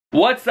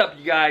What's up,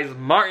 you guys?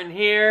 Martin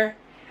here.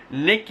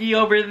 Nikki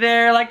over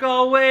there, like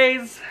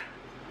always.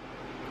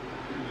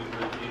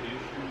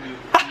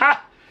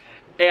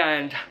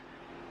 And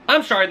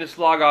I'm starting this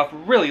vlog off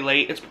really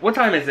late. What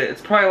time is it?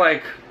 It's probably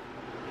like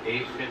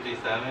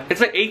 8:57.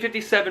 It's like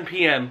 8:57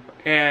 p.m.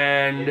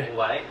 and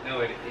what? No,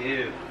 it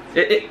is.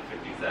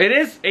 It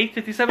is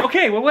 8:57.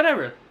 Okay, well,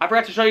 whatever. I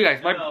forgot to show you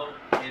guys. No,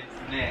 it's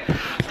Nick.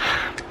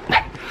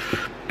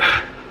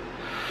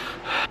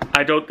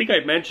 I don't think I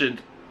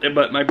mentioned,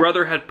 but my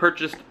brother had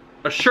purchased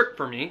a shirt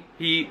for me.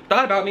 He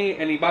thought about me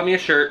and he bought me a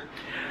shirt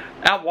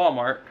at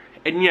Walmart.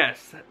 And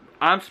yes,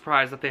 I'm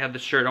surprised that they have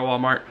this shirt at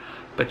Walmart.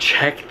 But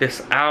check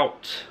this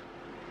out.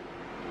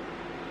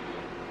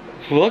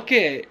 Look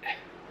it.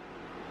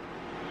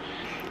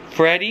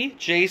 Freddy,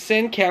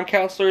 Jason, camp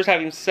counselors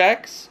having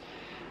sex.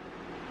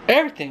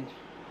 Everything.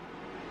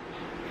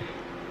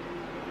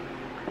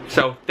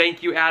 So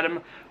thank you,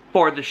 Adam,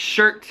 for the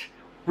shirt.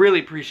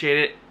 Really appreciate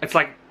it. It's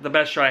like the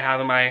best shirt I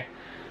have in my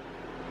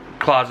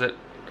closet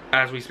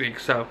as we speak,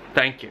 so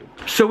thank you.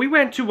 So we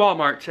went to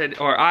Walmart today,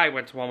 or I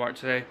went to Walmart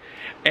today,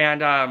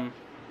 and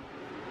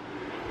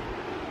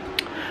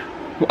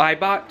I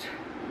bought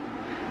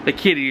the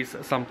kitties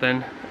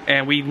something,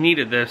 and we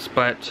needed this,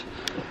 but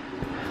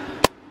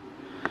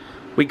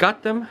we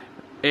got them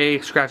a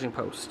scratching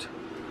post.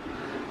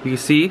 You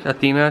see,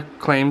 Athena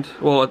claimed,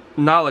 well,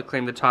 Nala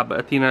claimed the top, but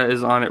Athena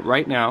is on it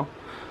right now.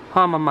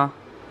 Huh, Mama?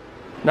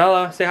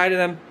 Nala, say hi to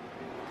them.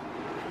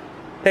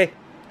 Hey,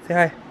 say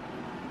hi.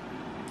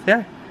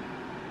 Yeah.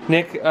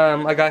 Nick,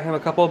 I got him a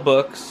couple of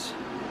books.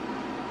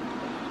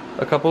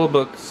 And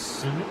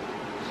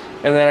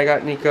then I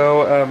got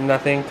Nico,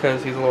 nothing,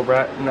 because he's a little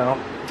brat. No.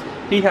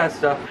 He has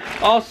stuff.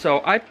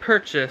 Also, I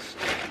purchased...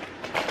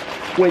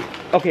 Wait,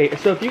 okay,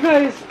 so if you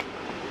guys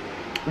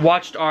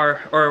watched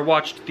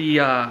the,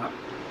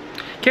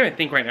 can't even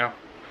think right now.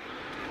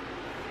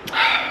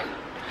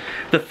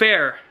 The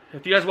fair.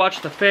 If you guys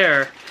watched the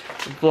fair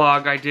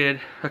vlog I did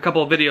a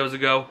couple of videos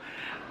ago,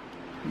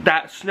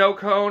 that snow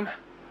cone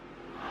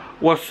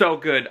was so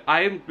good.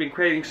 I've been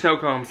craving snow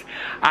cones.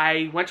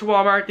 I went to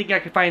Walmart thinking I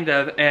could find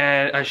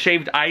a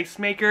shaved ice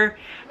maker,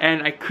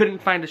 and I couldn't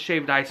find a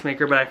shaved ice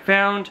maker, but I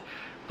found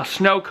a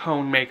snow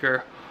cone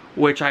maker,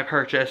 which I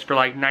purchased for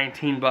like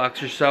 19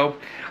 bucks or so.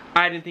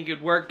 I didn't think it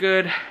would work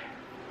good,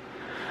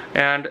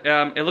 and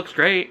it looks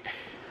great.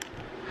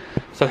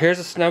 So here's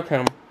a snow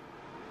cone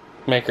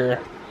maker.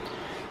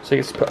 So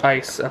you just put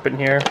ice up in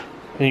here,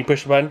 and you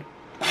push the button,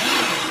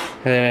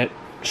 and then it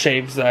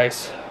shaves the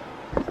ice.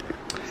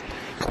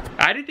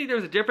 I didn't think there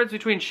was a difference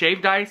between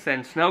shaved ice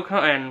and snow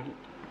cone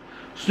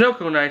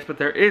ice, but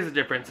there is a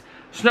difference.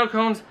 Snow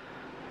cones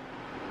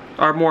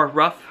are more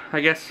rough, I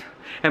guess,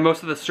 and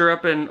most of the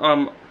syrup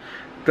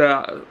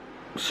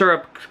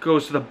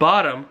goes to the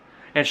bottom,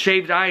 and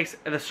shaved ice,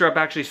 the syrup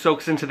actually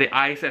soaks into the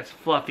ice, and it's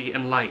fluffy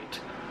and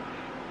light.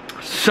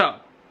 So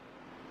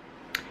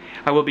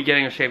I will be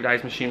getting a shaved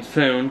ice machine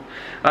soon.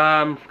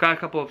 Got a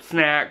couple of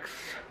snacks,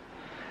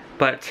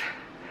 but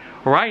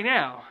right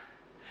now,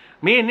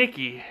 me and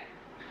Nikki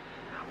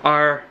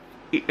are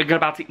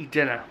about to eat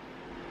dinner.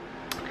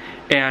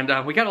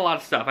 And we got a lot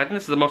of stuff. I think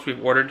this is the most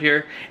we've ordered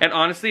here. And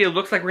honestly, it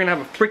looks like we're gonna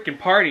have a freaking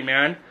party,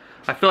 man.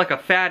 I feel like a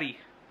fatty,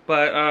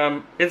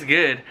 but it's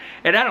good.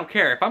 And I don't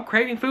care. If I'm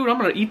craving food, I'm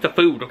gonna eat the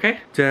food,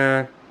 okay?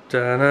 Dun,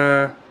 dun,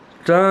 dun,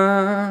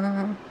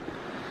 dun.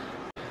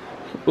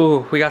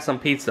 Ooh, we got some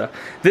pizza.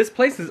 This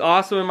place is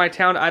also in my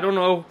town. I don't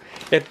know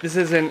if this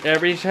is in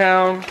every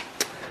town,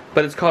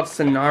 but it's called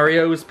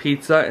Scenario's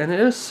Pizza, and it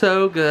is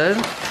so good.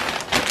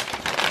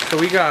 So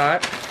we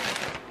got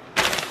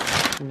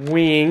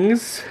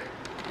wings,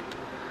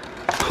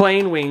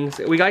 plain wings.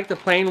 We like the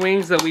plain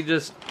wings that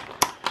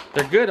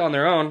they're good on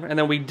their own, and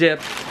then we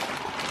dip.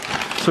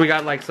 So we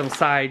got like some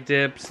side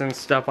dips and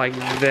stuff like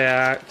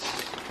that.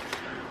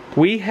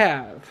 We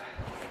have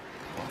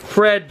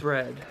Fred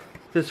bread.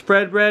 This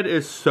Fred bread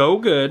is so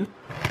good.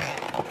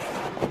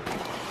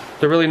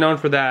 They're really known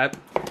for that.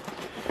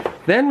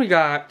 Then we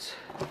got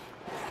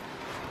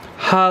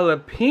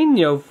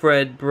jalapeno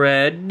Fred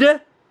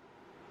bread.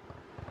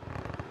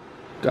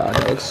 God,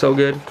 that looks so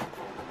good.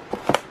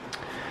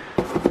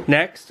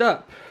 Next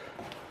up,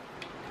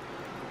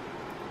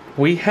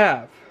 we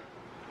have...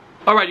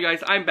 Alright, you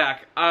guys, I'm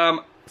back.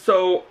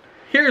 So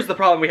here's the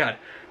problem we had.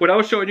 When I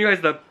was showing you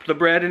guys the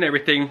bread and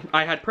everything,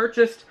 I had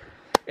purchased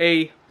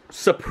a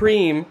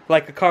Supreme,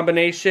 like a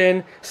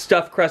combination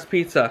stuffed crust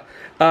pizza.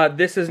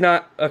 This is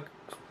not a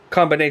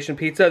combination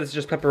pizza, this is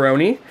just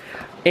pepperoni.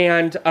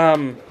 And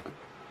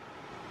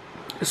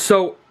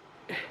so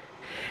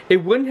it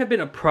wouldn't have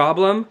been a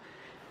problem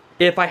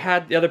if I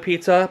had the other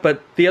pizza,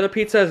 but the other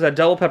pizza is a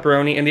double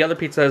pepperoni and the other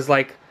pizza is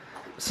like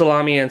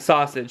salami and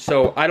sausage.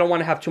 So I don't want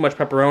to have too much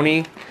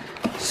pepperoni.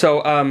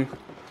 So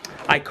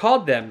I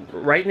called them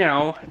right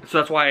now, so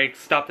that's why I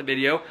stopped the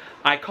video.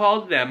 I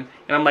called them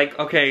and I'm like,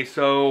 okay,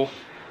 so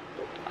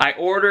I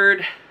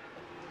ordered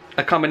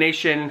a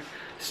combination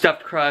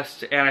stuffed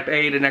crust and I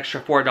paid an extra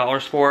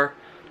 $4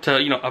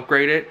 to, you know,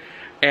 upgrade it.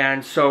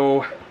 And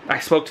so I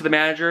spoke to the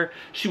manager.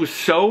 She was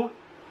so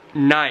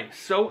nice.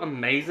 So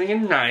amazing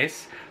and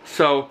nice.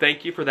 So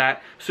thank you for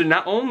that. So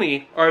not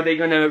only are they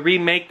gonna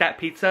remake that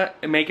pizza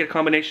and make it a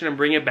combination and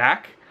bring it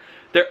back,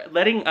 they're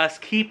letting us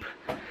keep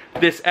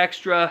this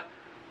extra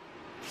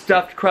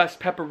stuffed crust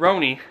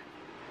pepperoni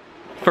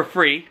for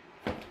free,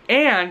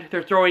 and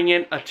they're throwing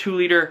in a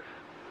 2-liter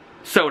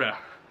soda.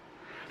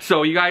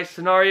 So you guys,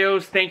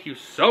 Scenarios, thank you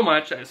so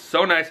much. That is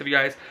so nice of you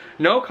guys.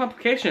 No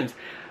complications.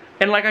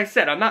 And like I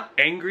said, I'm not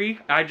angry.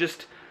 I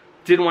just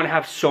didn't want to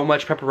have so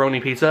much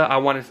pepperoni pizza. I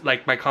wanted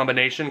like my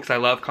combination because I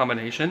love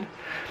combination.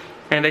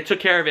 And they took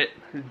care of it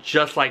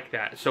just like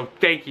that. So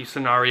thank you,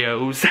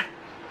 Scenarios.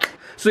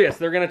 So yes,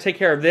 they're gonna take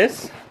care of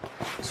this.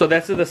 So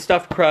that's the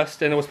stuffed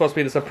crust, and it was supposed to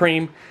be the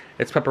Supreme.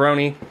 It's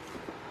pepperoni.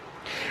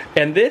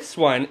 And this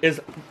one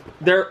is,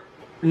 they're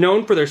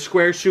known for their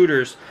square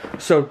shooters.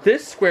 So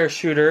this square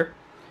shooter,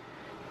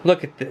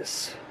 look at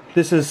this.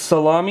 This is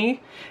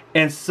salami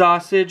and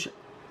sausage.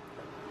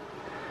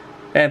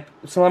 And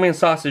salami and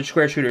sausage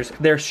square shooters.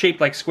 They're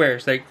shaped like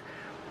squares.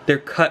 They're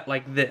cut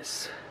like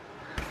this.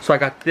 So I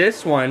got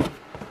this one.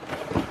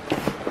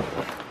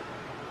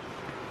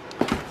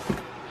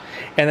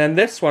 And then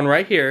this one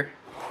right here.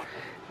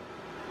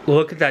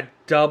 Look at that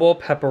double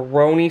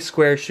pepperoni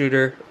square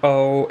shooter.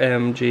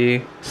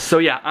 OMG. So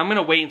yeah, I'm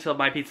gonna wait until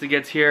my pizza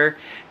gets here.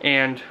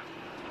 And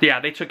yeah,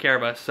 they took care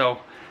of us. So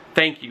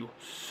thank you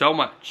so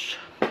much.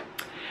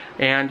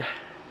 And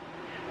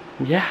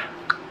yeah.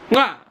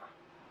 Mwah!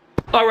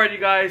 Alright, you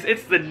guys,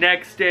 it's the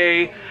next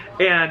day,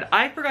 and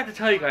I forgot to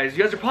tell you guys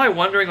are probably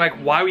wondering like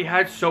why we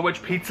had so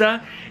much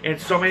pizza and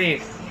so many,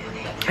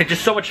 and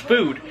just so much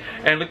food.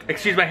 And look,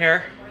 excuse my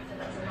hair,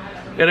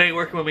 it ain't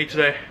working with me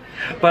today,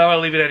 but I want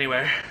to leave it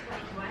anyway.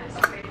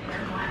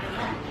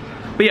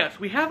 But yes,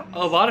 we have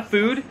a lot of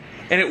food,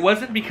 and it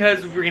wasn't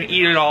because we were gonna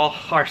eat it all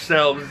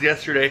ourselves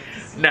yesterday.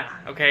 Nah,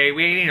 okay,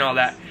 we ain't eating all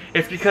that.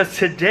 It's because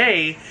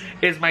today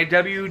is my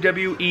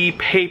WWE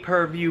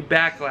pay-per-view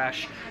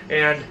Backlash,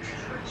 and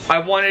I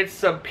wanted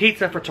some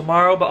pizza for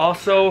tomorrow, but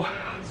also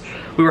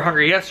we were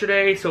hungry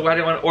yesterday, so I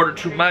didn't want to order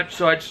too much,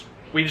 so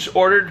we just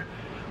ordered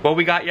what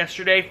we got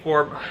yesterday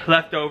for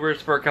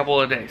leftovers for a couple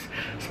of days.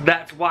 So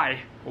that's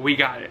why we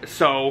got it.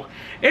 So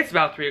it's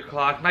about 3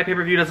 o'clock. My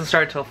pay-per-view doesn't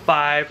start until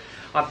 5.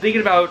 I'm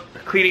thinking about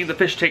cleaning the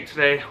fish tank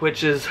today,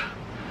 which is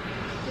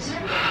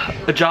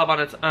a job on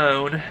its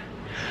own.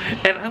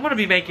 And I'm gonna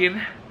be making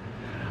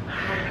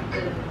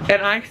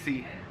an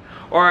icy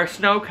or a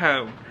snow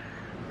cone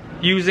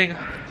using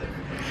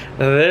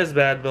this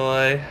bad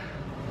boy.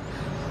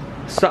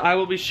 So I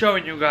will be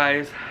showing you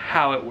guys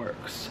how it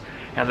works,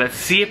 and let's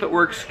see if it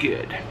works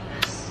good.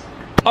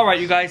 Alright,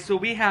 you guys, so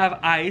we have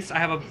ice. I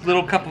have a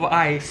little cup of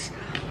ice.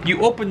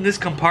 You open this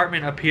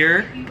compartment up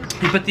here,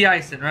 you put the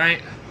ice in,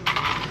 right?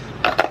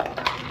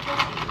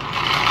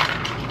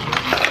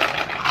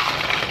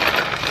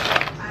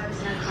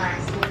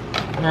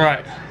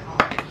 Alright,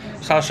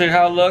 so I'll show you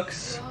how it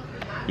looks.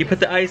 You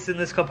put the ice in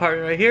this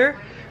compartment right here.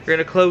 You're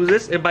gonna close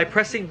this, and by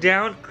pressing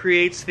down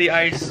creates the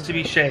ice to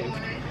be shaved.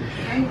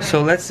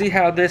 So let's see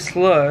how this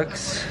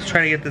looks.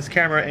 Trying to get this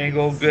camera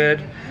angle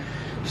good.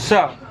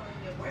 So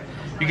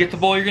you get the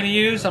bowl you're gonna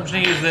use. I'm just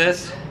gonna use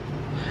this.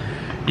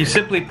 You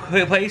simply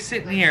place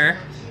it in here.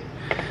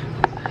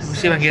 Let me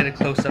see if I can get a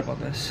close up on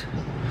this.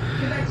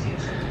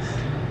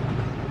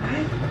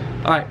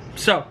 Alright,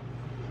 so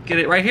get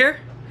it right here,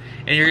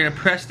 and you're gonna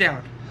press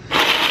down.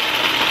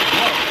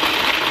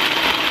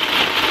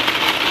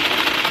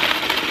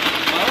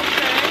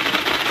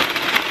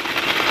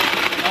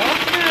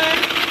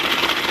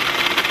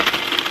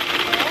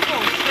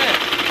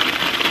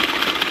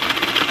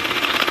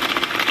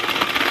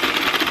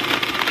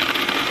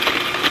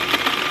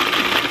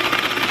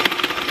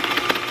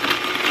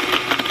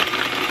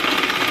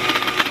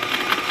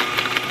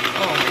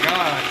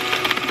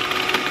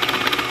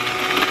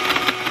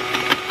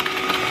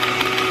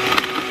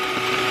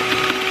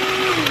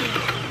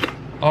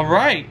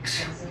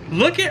 Alright,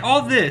 look at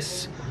all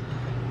this.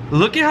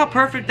 Look at how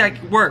perfect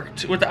that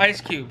worked with the ice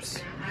cubes.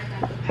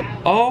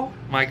 Oh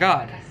my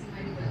god.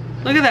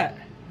 Look at that.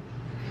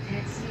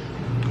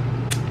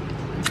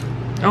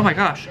 Oh my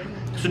gosh.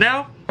 So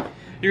now,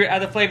 you're gonna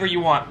add the flavor you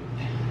want.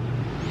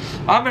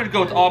 I'm gonna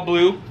go with all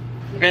blue.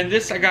 And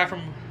this I got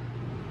from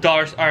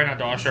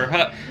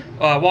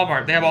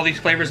Walmart. They have all these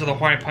flavors of the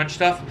Hawaiian Punch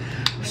stuff.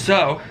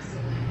 So,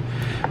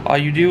 all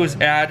you do is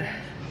add.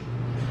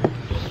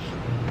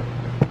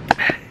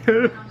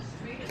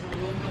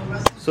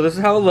 So this is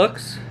how it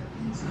looks.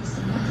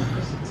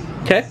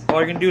 Okay, all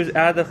you're gonna do is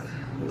add the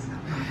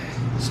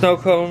snow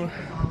cone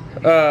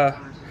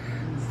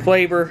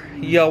flavor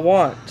you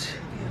want.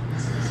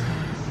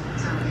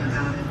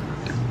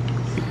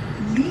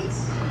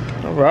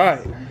 All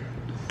right.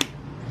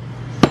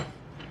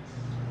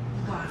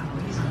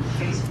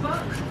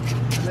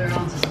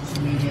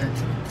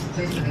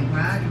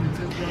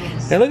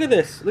 And look at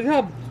this. Look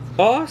how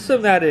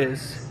awesome that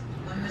is.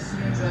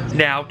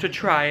 Now to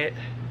try it.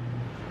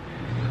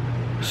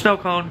 Snow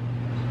cone.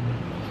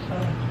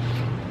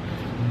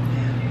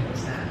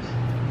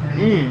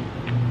 Mmm.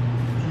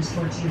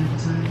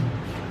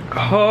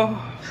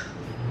 Oh.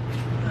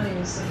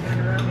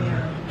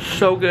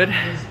 So good.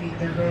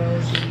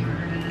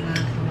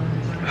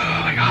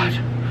 Oh my god.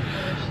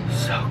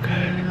 So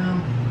good.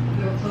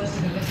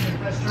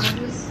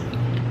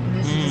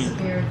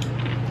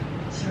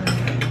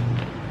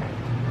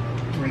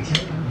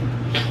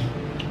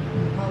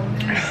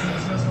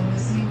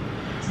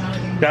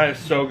 That is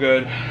so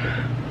good.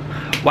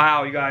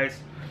 Wow, you guys.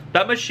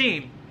 That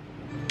machine,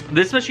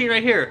 this machine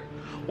right here,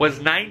 was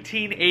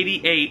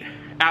 $19.88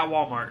 at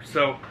Walmart.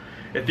 So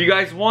if you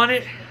guys want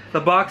it, the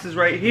box is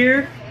right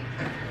here.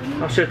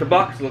 I'll show you what the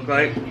box look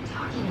like.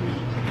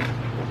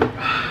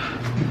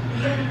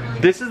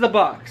 This is the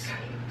box.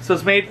 So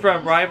it's made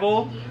from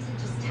Rival.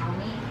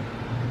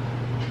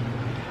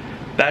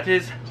 That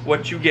is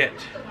what you get.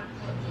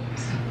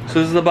 So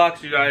this is the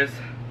box, you guys.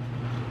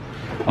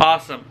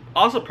 Awesome.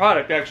 Awesome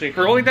product, actually.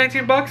 For only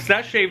 19 bucks,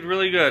 that shaved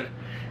really good.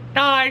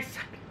 Nice.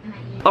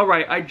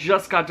 Alright, I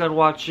just got done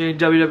watching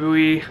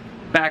WWE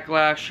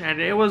Backlash, and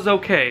it was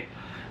okay.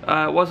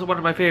 It wasn't one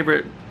of my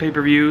favorite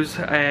pay-per-views,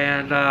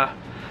 and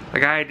the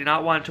guy did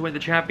not want to win the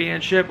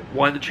championship.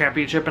 Won the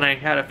championship, and I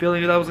had a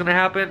feeling that was going to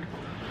happen.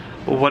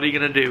 Well, what are you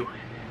going to do?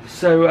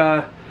 So,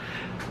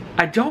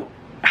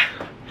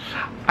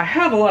 I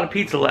have a lot of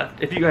pizza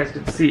left, if you guys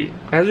can see.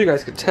 As you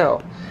guys can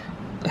tell.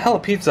 A hell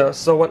of pizza.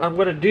 So what I'm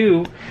going to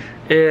do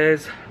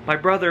is, my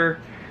brother,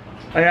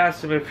 I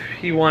asked him if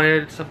he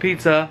wanted some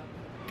pizza,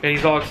 and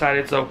he's all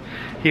excited, so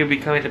he'll be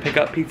coming to pick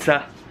up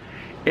pizza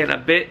in a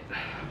bit.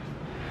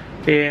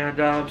 And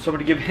so I'm going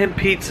to give him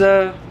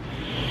pizza.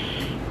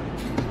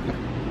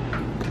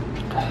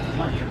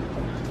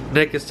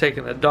 Nick is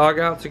taking the dog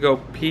out to go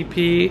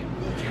pee-pee.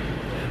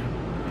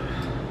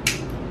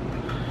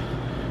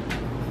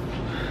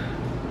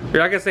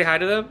 You're not gonna say hi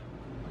to them?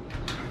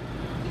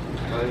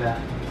 Oh yeah.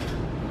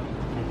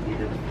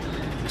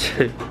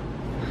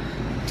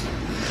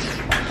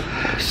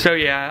 So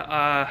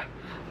yeah,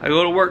 I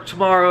go to work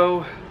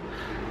tomorrow,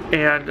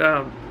 and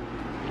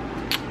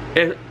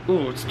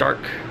it's dark.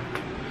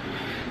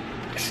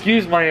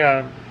 Excuse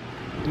my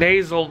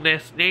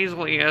nasaliness.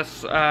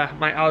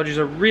 My allergies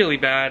are really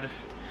bad.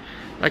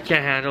 I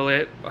can't handle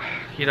it.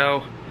 You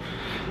know,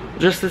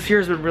 just this year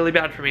has been really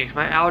bad for me.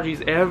 My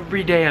allergies,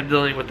 every day I'm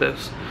dealing with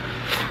this.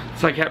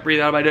 So I can't breathe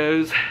out of my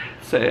nose.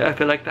 So I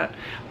feel like that.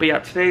 But yeah,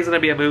 today's gonna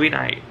be a movie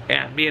night,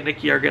 and me and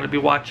Nikki are gonna be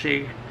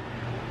watching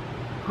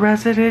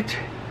Resident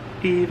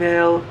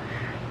Evil,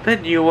 the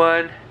new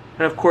one.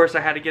 And of course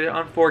I had to get it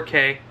on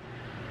 4K.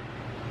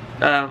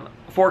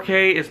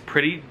 4K is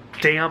pretty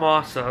damn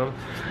awesome.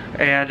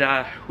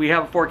 And we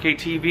have a 4K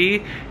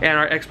TV, and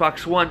our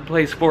Xbox One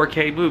plays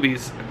 4K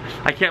movies.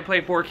 I can't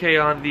play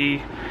 4K on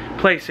the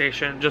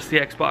PlayStation, just the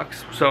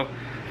Xbox. So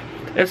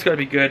it's gonna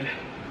be good.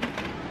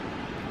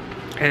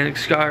 And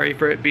sorry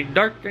for it being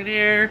dark in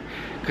here,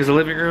 because the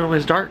living room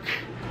is dark.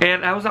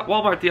 And I was at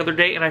Walmart the other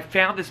day, and I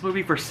found this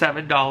movie for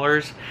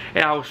 $7,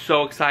 and I was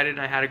so excited,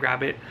 and I had to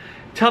grab it.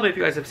 Tell me if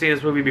you guys have seen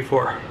this movie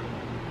before.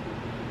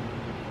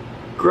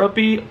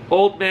 Grumpy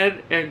Old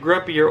Men and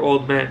Grumpier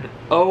Old Men.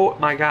 Oh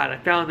my god, I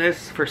found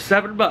this for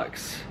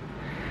 $7.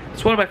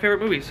 It's one of my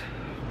favorite movies.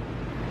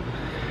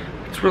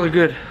 It's really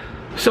good.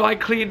 So I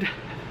cleaned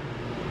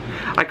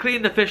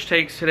the fish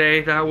tanks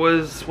today. That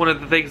was one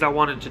of the things I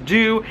wanted to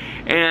do,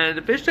 and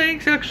the fish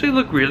tanks actually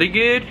look really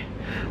good.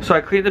 So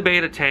I cleaned the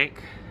beta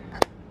tank.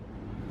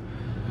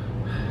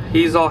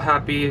 He's all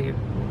happy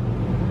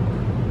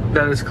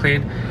that it's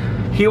clean.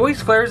 He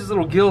always flares his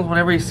little gills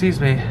whenever he sees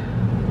me.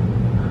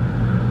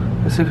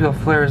 Let's see if he'll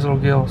flare his little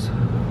gills.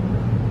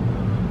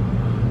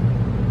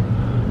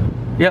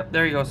 Yep,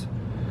 there he goes.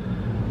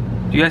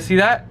 Do you guys see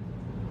that?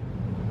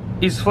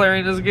 He's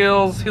flaring his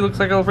gills. He looks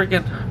like a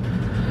freaking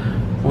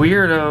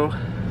weirdo.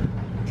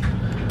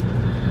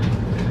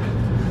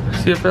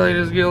 See him flaring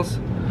his gills?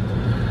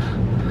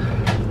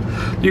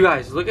 You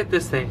guys, look at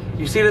this thing.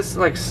 You see this,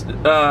 like,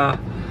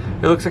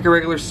 it looks like a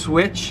regular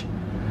switch.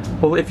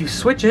 Well, if you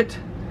switch it,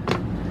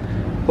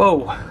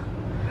 whoa,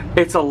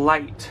 it's a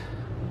light.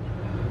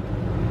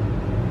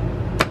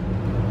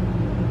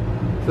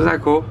 Isn't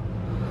that cool?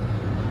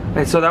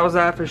 And so that was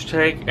that fish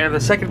tank. And the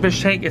second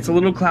fish tank, it's a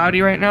little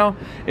cloudy right now.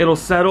 It'll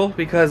settle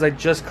because I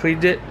just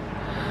cleaned it.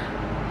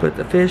 But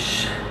the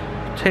fish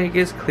tank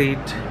is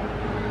cleaned.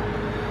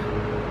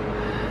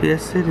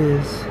 Yes, it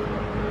is.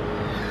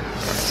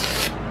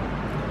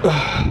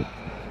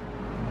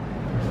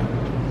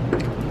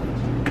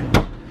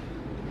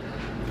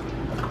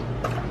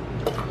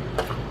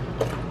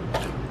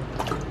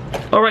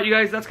 Alright, you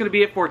guys, that's going to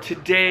be it for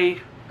today.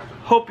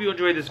 Hope you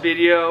enjoyed this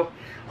video.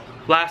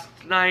 Last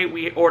night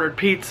we ordered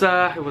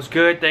pizza. It was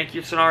good. Thank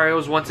you,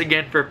 Scenarios, once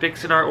again for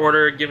fixing our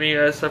order, giving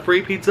us a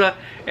free pizza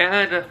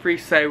and a free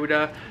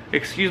soda.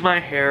 Excuse my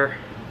hair.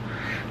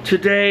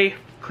 Today,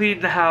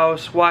 cleaned the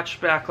house, watched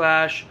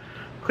Backlash,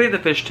 cleaned the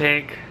fish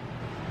tank,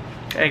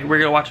 and we're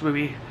gonna watch a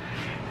movie.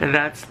 And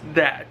that's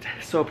that.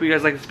 So if you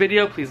guys like this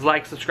video, please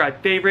like,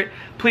 subscribe, favorite.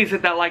 Please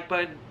hit that like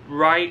button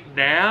right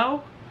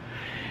now.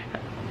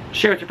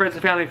 Share with your friends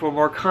and family for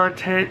more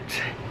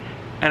content.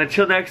 And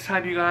until next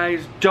time, you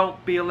guys,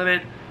 don't be a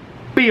lemon,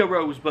 be a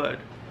rosebud.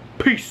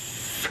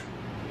 Peace.